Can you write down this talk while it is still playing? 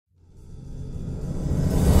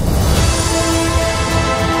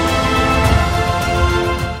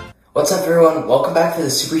What's up everyone? Welcome back to the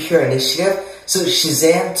Superhero Initiative. So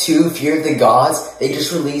Shazam 2, Fear of the Gods, they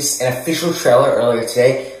just released an official trailer earlier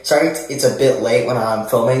today. Sorry it's a bit late when I'm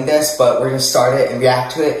filming this, but we're going to start it and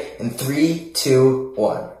react to it in 3, 2,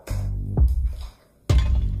 1.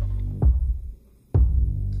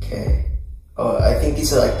 Okay. Oh, I think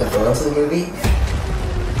these are like the villains of the movie.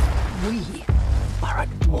 We are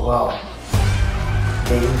at war. Wow.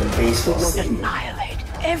 They the baseball We will stadium. annihilate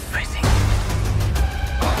everything.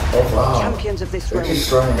 Oh wow. Champions of this They're realm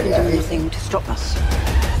destroying can do everything. nothing to stop us.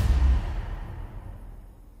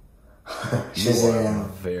 Shazam.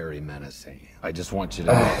 Very menacing. I just want you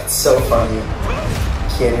to know It's so funny.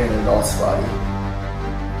 Kid in an adult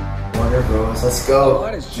body. Warner Bros. Let's go. a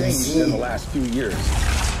lot has changed in the last few years.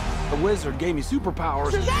 The wizard gave me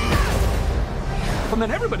superpowers. And then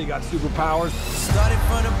everybody got superpowers. Started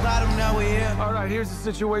from the bottom, now we're here. All right, here's the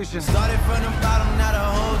situation. Started from the bottom, now the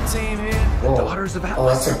whole team here. Whoa. Daughters of Oh,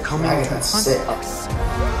 that's Atlas a are coming dragon. to That's hunt sick. us.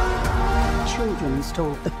 Children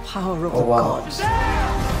stole the power of Oh, the wow. gods.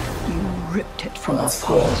 You ripped it from That's our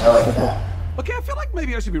cool. fathers. I like that. Okay, I feel like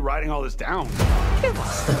maybe I should be writing all this down. Give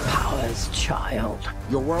us the powers, child.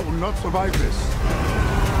 Your world will not survive this.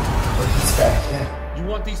 Look at this guy. Yeah. You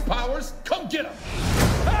want these powers? Come get them.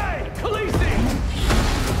 Hey, Khaleesi!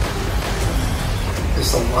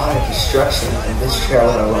 There's a lot of destruction in this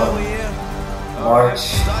trailer alone. March.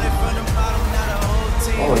 Started from the bottom, now the whole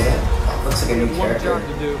team. Oh yeah, that looks like a new One job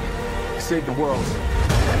character. to do. Save the world.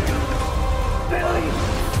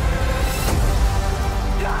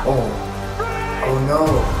 Oh. Oh no.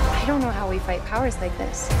 I don't know how we fight powers like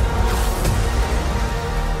this.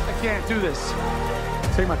 I can't do this.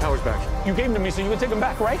 Take my powers back. You gave them to me so you would take them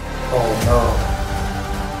back, right? Oh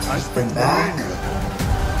no. Take them back.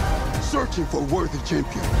 Searching for a worthy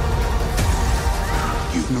champion.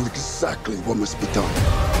 You know exactly what must be done.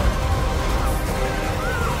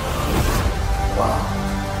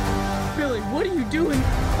 Wow. Billy, what are you doing?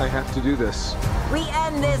 I have to do this. We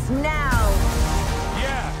end this now.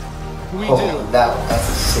 Yeah, we Oh, do. that's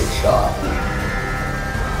a sick shot.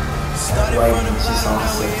 Started Right, from the this is bottom, now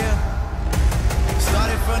awesome. we're here.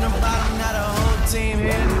 Started from the bottom, now the whole team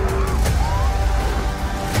here.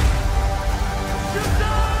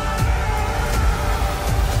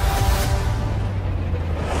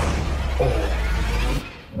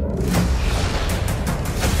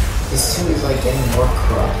 This too is like getting more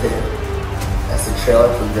corrupted as the trailer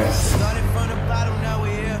progresses. Started from the bottom, now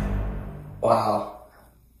we're here. Wow.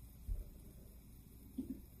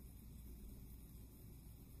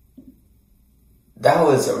 That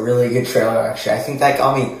was a really good trailer actually. I think that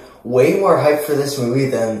got me way more hyped for this movie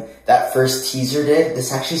than that first teaser did.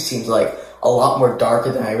 This actually seems like a lot more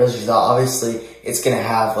darker than I originally thought. Obviously, it's gonna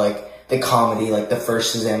have like the comedy like the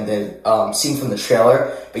first Shazam did, seen from the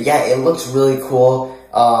trailer. But yeah, it looks really cool.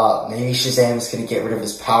 Maybe Shazam is gonna get rid of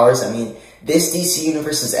his powers. I mean, this DC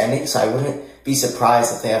universe is ending, so I wouldn't be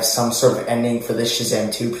surprised if they have some sort of ending for this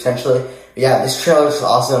Shazam 2 potentially. But yeah, this trailer is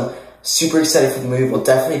awesome. Super excited for the movie. We'll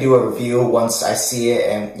definitely do a review once I see it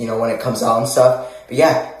and, you know, when it comes out and stuff. But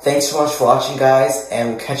yeah, thanks so much for watching, guys, and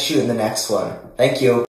we'll catch you in the next one. Thank you.